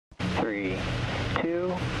3, 2,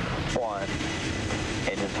 1.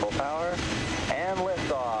 Engines full power and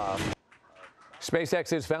liftoff.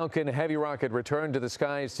 SpaceX's Falcon Heavy rocket returned to the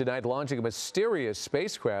skies tonight, launching a mysterious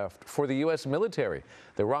spacecraft for the U.S. military.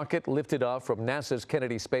 The rocket lifted off from NASA's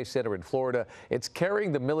Kennedy Space Center in Florida. It's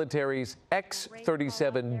carrying the military's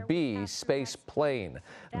X-37B space plane.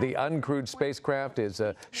 The uncrewed spacecraft is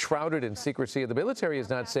shrouded in secrecy, and the military is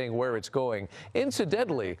not saying where it's going.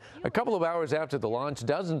 Incidentally, a couple of hours after the launch,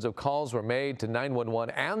 dozens of calls were made to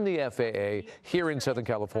 911 and the FAA here in Southern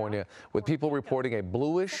California, with people reporting a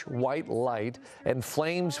bluish-white light and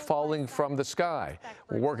flames falling from the sky.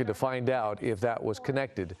 We're working to find out if that was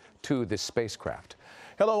connected to this spacecraft.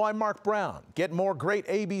 Hello, I'm Mark Brown. Get more great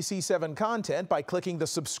ABC7 content by clicking the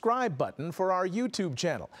subscribe button for our YouTube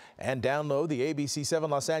channel. And download the ABC7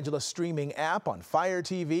 Los Angeles streaming app on Fire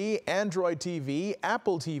TV, Android TV,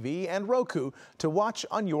 Apple TV, and Roku to watch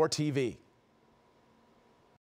on your TV.